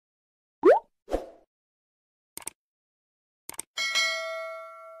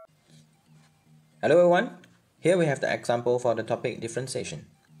Hello everyone, here we have the example for the topic differentiation.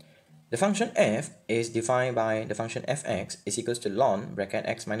 The function f is defined by the function fx is equals to ln bracket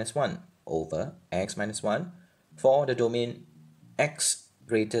x minus 1 over x minus 1 for the domain x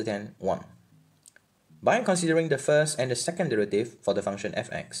greater than 1. By considering the first and the second derivative for the function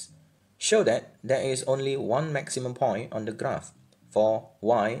fx, show that there is only one maximum point on the graph for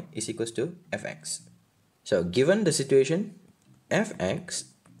y is equals to fx. So given the situation, fx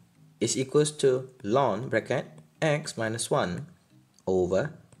is equals to ln bracket x minus 1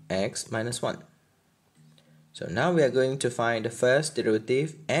 over x minus 1. So now we are going to find the first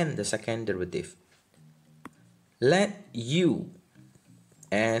derivative and the second derivative. Let u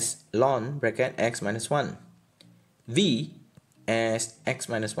as ln bracket x minus 1, v as x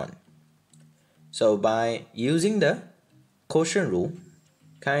minus 1. So by using the quotient rule,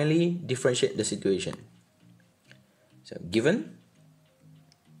 kindly differentiate the situation. So given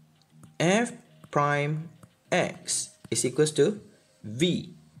f prime x is equals to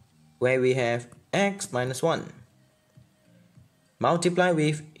v, where we have x minus 1, multiply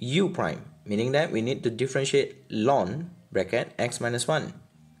with u prime, meaning that we need to differentiate ln bracket x minus 1.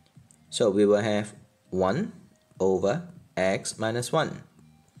 So we will have 1 over x minus 1.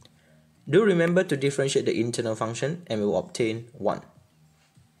 Do remember to differentiate the internal function and we will obtain 1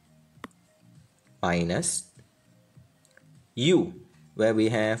 minus u, where we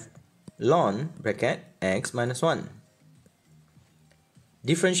have ln bracket x minus 1.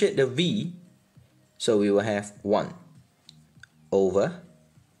 Differentiate the v, so we will have 1 over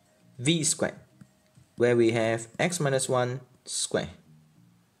v squared, where we have x minus 1 squared.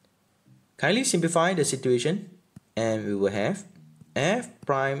 Kindly simplify the situation and we will have f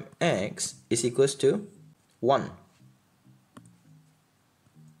prime x is equals to 1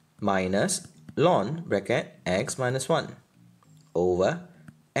 minus ln bracket x minus 1 over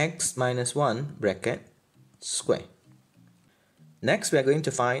x minus 1 bracket square. Next, we are going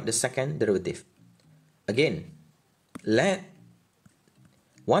to find the second derivative. Again, let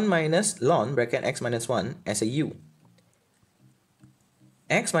 1 minus ln bracket x minus 1 as a u,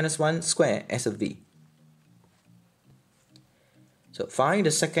 x minus 1 square as a v. So find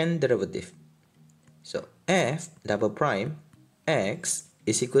the second derivative. So f double prime x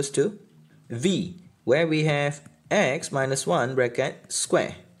is equals to v, where we have x minus 1 bracket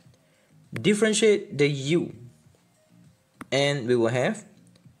square. Differentiate the u and we will have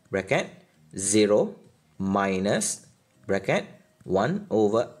bracket 0 minus bracket 1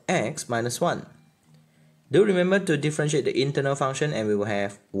 over x minus 1. Do remember to differentiate the internal function and we will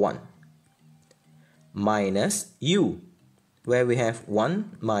have 1 minus u, where we have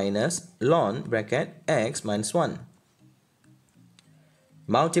 1 minus ln bracket x minus 1.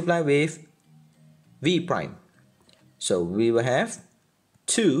 Multiply with v prime. So we will have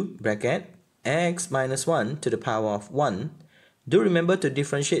 2 bracket x minus 1 to the power of 1. Do remember to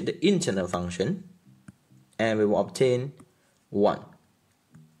differentiate the internal function and we will obtain 1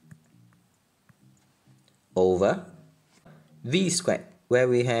 over v squared, where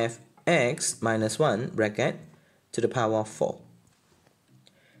we have x minus 1 bracket to the power of 4.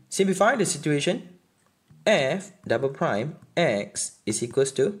 Simplify the situation. F double prime x is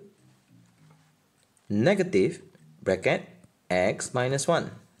equals to negative bracket x minus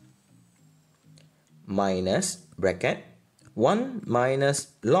 1 minus bracket 1 minus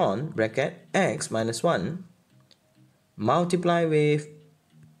ln bracket x minus 1 multiply with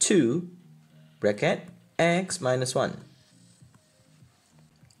 2 bracket x minus 1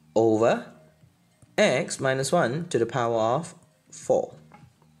 over x minus 1 to the power of 4.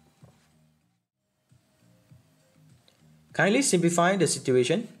 Kindly simplify the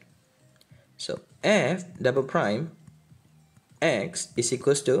situation. So f double prime x is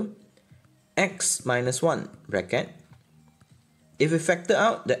equals to x minus 1 bracket. If we factor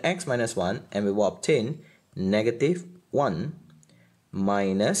out the x minus 1 and we will obtain negative 1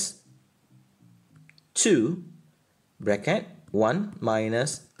 minus 2 bracket 1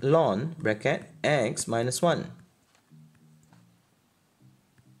 minus ln bracket x minus 1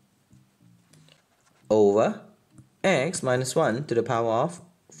 over x minus 1 to the power of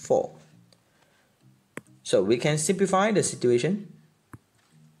 4. So we can simplify the situation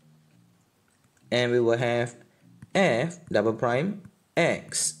and we will have f double prime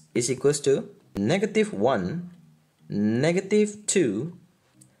x is equals to negative 1, negative 2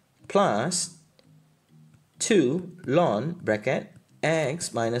 plus 2 ln bracket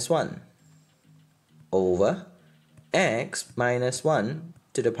x minus 1 over x minus 1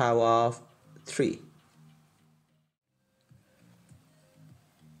 to the power of 3.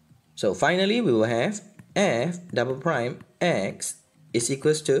 So finally we will have f double prime x is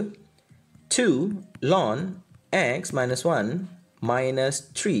equals to 2 ln x minus 1 minus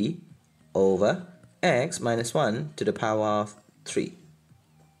 3 over x minus 1 to the power of 3.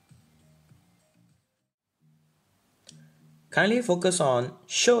 Kindly focus on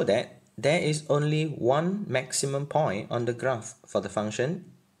show that there is only one maximum point on the graph for the function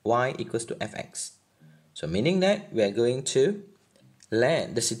y equals to fx. So meaning that we are going to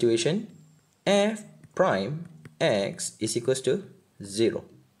let the situation f prime x is equals to 0.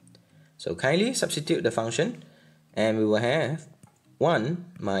 So kindly substitute the function and we will have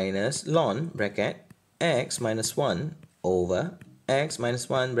 1 minus ln bracket x minus 1 over x minus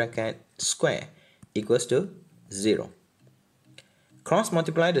 1 bracket square equals to 0. Cross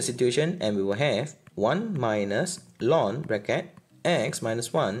multiply the situation and we will have 1 minus ln bracket x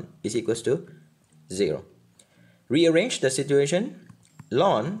minus 1 is equals to 0. Rearrange the situation,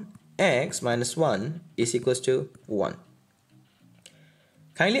 ln x minus 1 is equals to 1.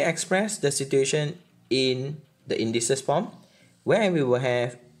 Kindly express the situation in the indices form, where we will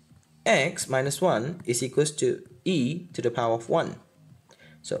have x minus 1 is equals to e to the power of 1.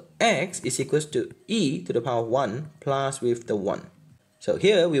 So x is equals to e to the power of 1 plus with the 1. So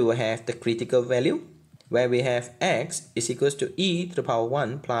here we will have the critical value, where we have x is equals to e to the power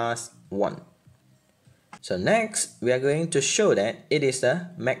 1 plus 1. So next, we are going to show that it is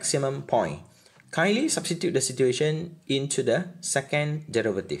the maximum point. Kindly substitute the situation into the second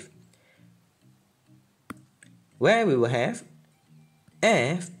derivative, where we will have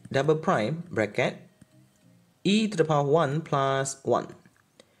f double prime bracket e to the power 1 plus 1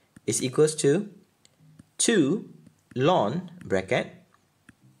 is equals to 2 ln bracket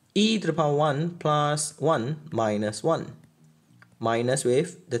e to the power 1 plus 1 minus 1 minus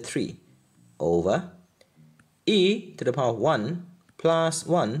with the 3 over e to the power 1 plus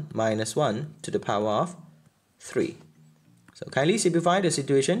 1 minus 1 to the power of 3. So kindly simplify the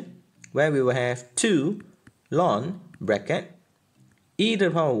situation, where we will have 2 ln bracket e to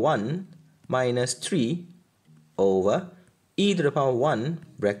the power 1 minus 3 over e to the power 1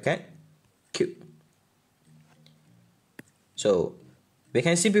 bracket cube. So we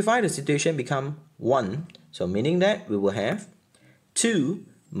can simplify the situation become 1. So meaning that we will have 2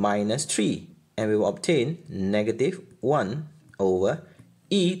 minus 3 and we will obtain negative 1 over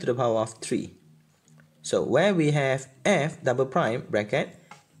e to the power of 3. So where we have f double prime bracket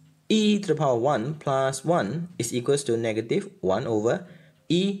e to the power 1 plus 1 is equals to negative 1 over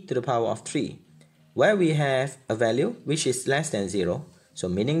e to the power of 3, where we have a value which is less than 0. So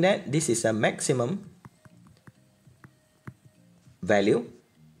meaning that this is a maximum value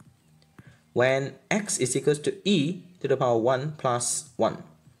when x is equals to e to the power 1 plus 1.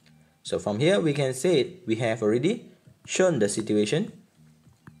 So from here we can say we have already shown the situation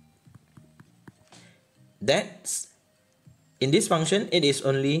that in this function it is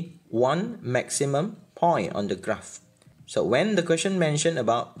only one maximum point on the graph. So when the question mentioned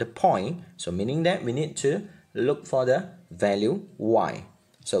about the point, so meaning that we need to look for the value y.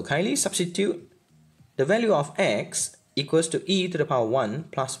 So kindly substitute the value of x equals to e to the power 1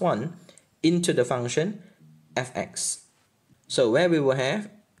 plus 1 into the function fx. So where we will have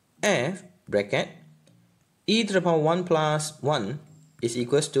f bracket e to the power 1 plus 1 is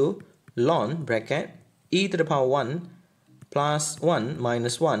equals to ln bracket e to the power 1 plus 1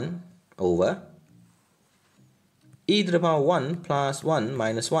 minus 1 over e to the power 1 plus 1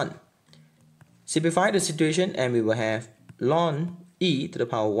 minus 1. Simplify the situation and we will have ln e to the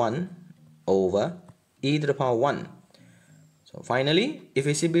power 1 over e to the power 1. So finally, if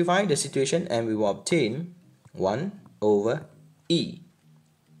we simplify the situation and we will obtain 1 over e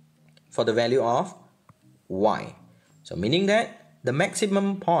for the value of y. So meaning that the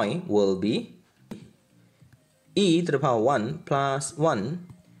maximum point will be e to the power 1 plus 1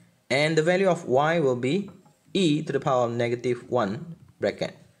 and the value of y will be e to the power of negative 1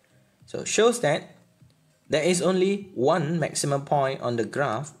 bracket. So shows that there is only one maximum point on the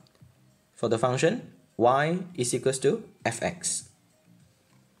graph for the function y is equals to fx.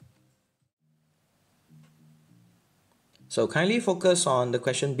 So kindly focus on the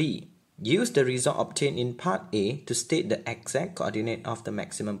question B. Use the result obtained in part A to state the exact coordinate of the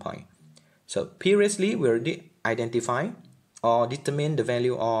maximum point. So previously we already identified or determined the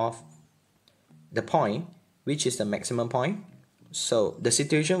value of the point which is the maximum point. So the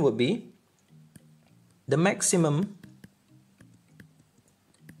situation would be the maximum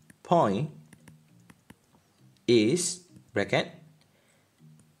point is bracket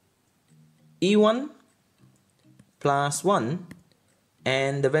e1 plus 1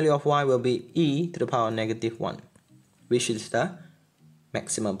 and the value of y will be e to the power negative 1, which is the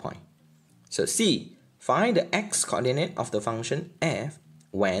maximum point. So C, find the x coordinate of the function f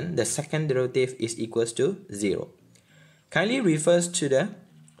when the second derivative is equals to 0. Kindly refers to the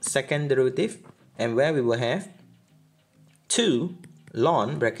second derivative, and where we will have 2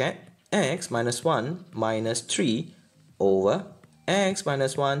 ln bracket x minus 1 minus 3 over x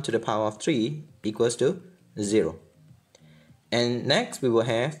minus 1 to the power of 3 equals to 0. And next we will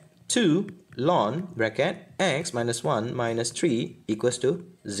have 2 ln bracket x minus 1 minus 3 equals to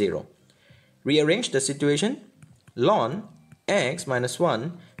 0. Rearrange the situation. Ln x minus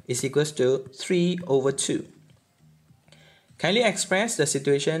 1 is equals to 3 over 2. Kindly express the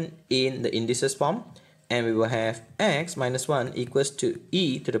situation in the indices form, and we will have x minus 1 equals to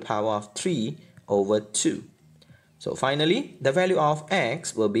e to the power of 3 over 2. So finally, the value of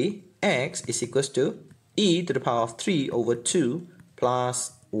x will be x is equals to e to the power of 3 over 2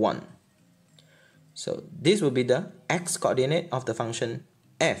 plus 1. So this will be the x coordinate of the function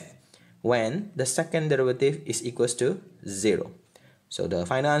f when the second derivative is equals to 0. So the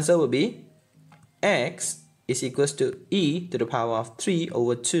final answer will be x is equals to e to the power of 3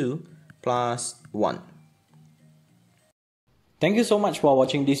 over 2 plus 1. Thank you so much for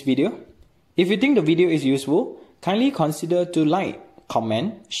watching this video. If you think the video is useful, kindly consider to like,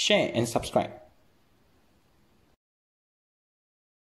 comment, share and subscribe.